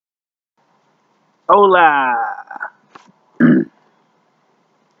Hola! I'm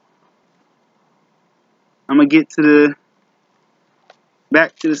gonna get to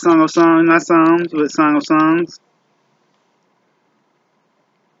back to the Song of Songs, not Psalms, but Song of Songs,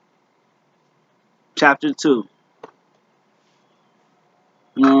 chapter 2.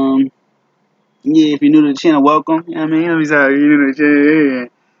 Yeah, if you're new to the channel, welcome. You know what I mean? Let me say, you're new to the channel, yeah.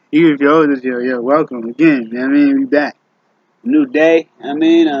 Even if you're old to the channel, yeah, welcome again. You know what I mean? We back. New day. I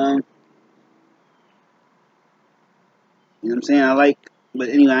mean, you know what I'm saying? But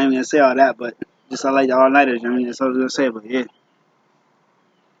anyway, I ain't gonna say all that, but just I like the all-nighters. I mean, that's all I was gonna say, but yeah.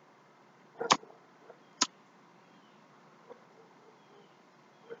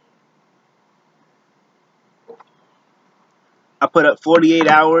 I put up 48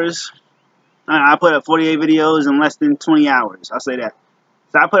 hours. I put up 48 videos in less than 20 hours. I'll say that.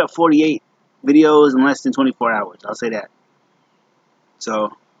 So I put up 48 videos in less than 24 hours. I'll say that.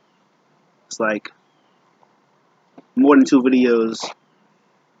 So it's like more than 2 videos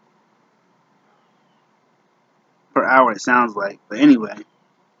per hour, it sounds like. But anyway,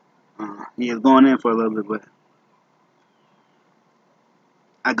 yeah, going in for a little bit, but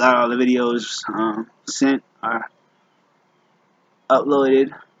I got all the videos sent or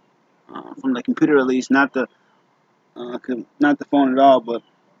uploaded from the computer, at least, not the phone at all, but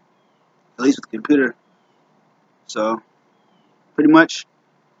at least with the computer. So pretty much,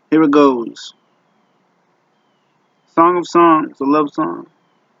 here it goes. Song of Songs, a love song.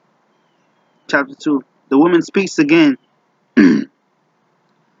 Chapter 2. The woman speaks again. I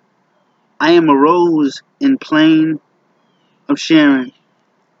am a rose in plain of Sharon.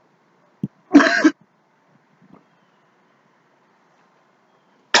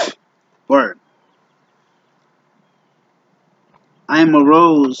 Word. I am a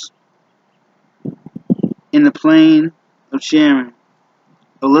rose in the plain of Sharon,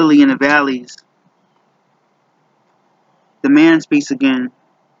 a lily in the valleys. The man speaks again.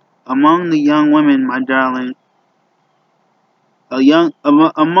 Among the young women, my darling,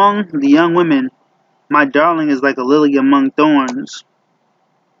 among the young women, my darling is like a lily among thorns.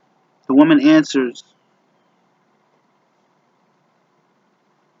 The woman answers,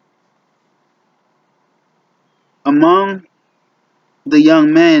 among the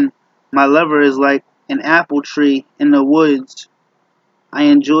young men, my lover is like an apple tree in the woods. I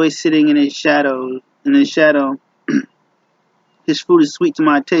enjoy sitting in his shadow. His fruit is sweet to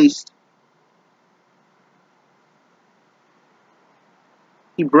my taste.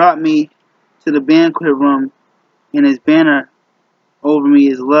 He brought me to the banquet room, and his banner over me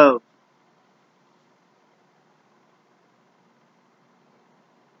is love.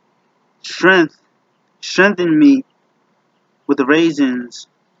 Strengthen me with raisins,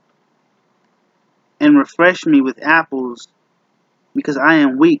 and refresh me with apples, because I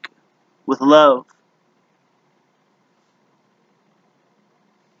am weak with love.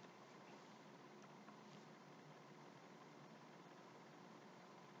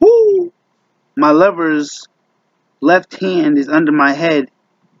 Woo! My lover's left hand is under my head,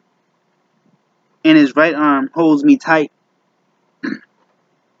 and his right arm holds me tight.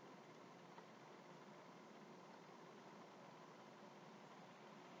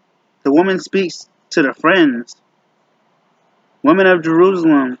 The woman speaks to the friends. Women of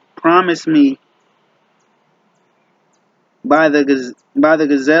Jerusalem, promise me by the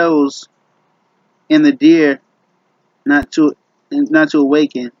gazelles and the deer not to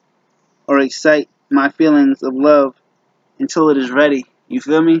awaken or excite my feelings of love until it is ready. You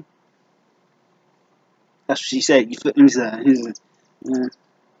feel me? That's what she said. You feel me?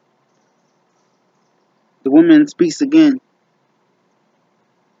 The woman speaks again.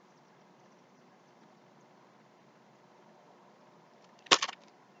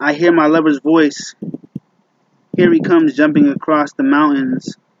 I hear my lover's voice. Here he comes jumping across the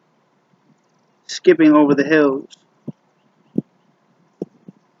mountains, skipping over the hills.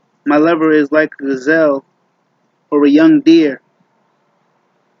 My lover is like a gazelle or a young deer.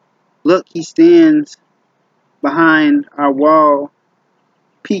 Look, he stands behind our wall,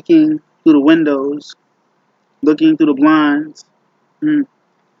 peeking through the windows, looking through the blinds.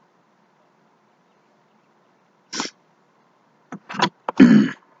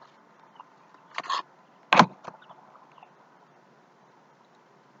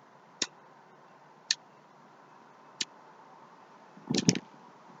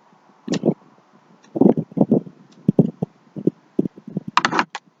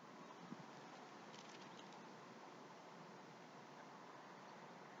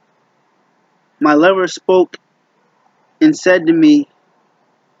 My lover spoke and said to me,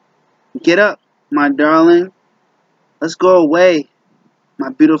 "Get up, my darling. Let's go away, my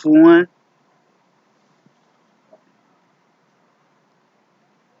beautiful one."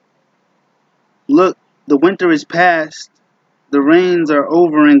 winter is past, the rains are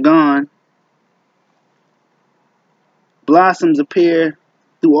over and gone. Blossoms appear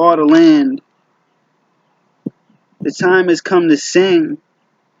through all the land. The time has come to sing.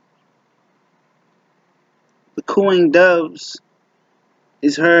 The cooing doves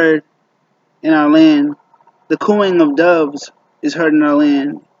is heard in our land. The cooing of doves is heard in our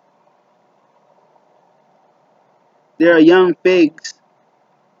land. There are young figs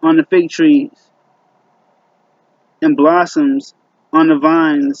on the fig trees, and blossoms on the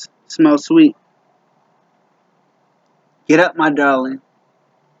vines smell sweet. Get up, my darling.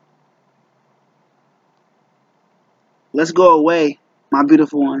 Let's go away, my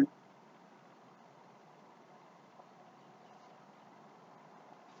beautiful one.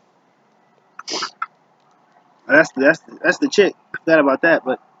 That's the chick. I forgot about that,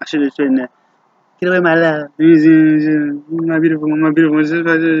 but I should have written that. Get away, my love. My beautiful one, my beautiful one. My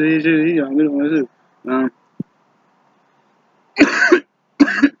beautiful one.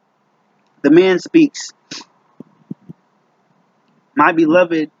 The man speaks. My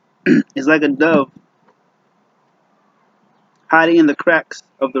beloved is like a dove hiding in the cracks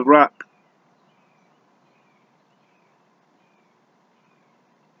of the rock.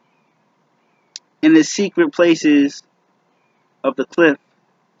 In the secret places of the cliff.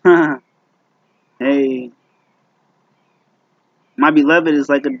 Hey. My beloved is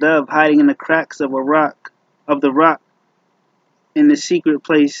like a dove hiding in the cracks of the rock, in the secret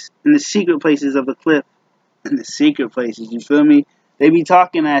places of the cliff. In the secret places, you feel me? They be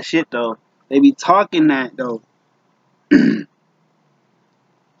talking that shit though. They be talking that though.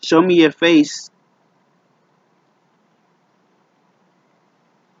 Show me your face.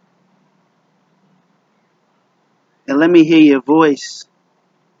 And let me hear your voice.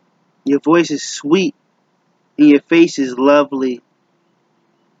 Your voice is sweet and your face is lovely.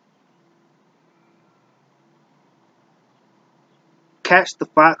 Catch the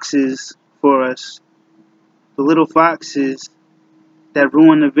foxes for us. The little foxes that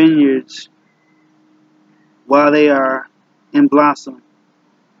ruin the vineyards while they are in blossom.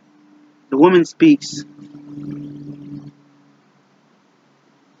 The woman speaks.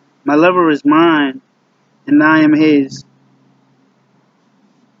 My lover is mine, and I am his.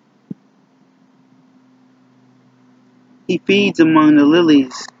 He feeds among the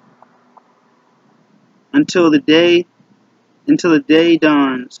lilies until the day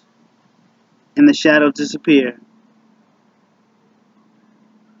dawns and the shadows disappear.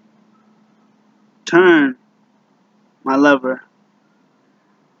 Turn, my lover.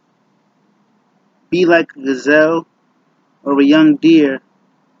 Be like a gazelle or a young deer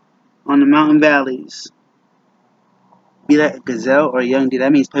on the mountain valleys. Be like a gazelle or a young deer.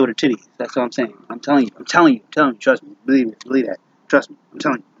 That means play with her titties. That's what I'm saying. I'm telling you. Trust me. Believe that. Trust me. I'm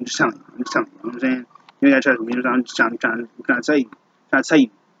telling you. I'm just telling you. You know what I'm saying? You ain't gotta trust me. I'm just trying to tell you.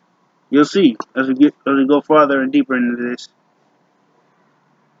 You'll see as we go farther and deeper into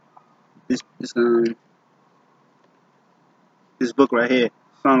this book right here,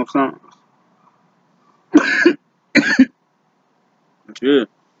 Song of Songs. Yeah.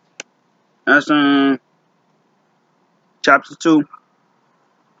 That's chapter 2,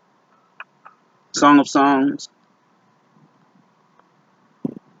 Song of Songs.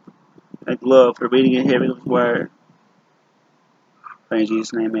 Make love for reading and hearing His word. Pray in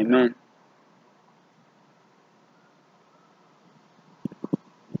Jesus' name, amen.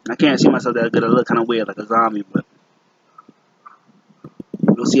 I can't see myself that good. I look kind of weird, like a zombie, but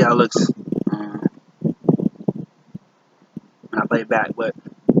we'll see how it looks when I play it back. But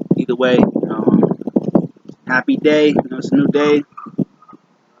either way, happy day. It's a new day.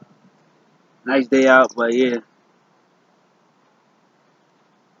 Nice day out, but yeah.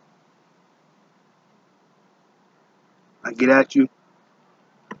 I get at you.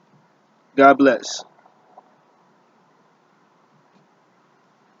 God bless.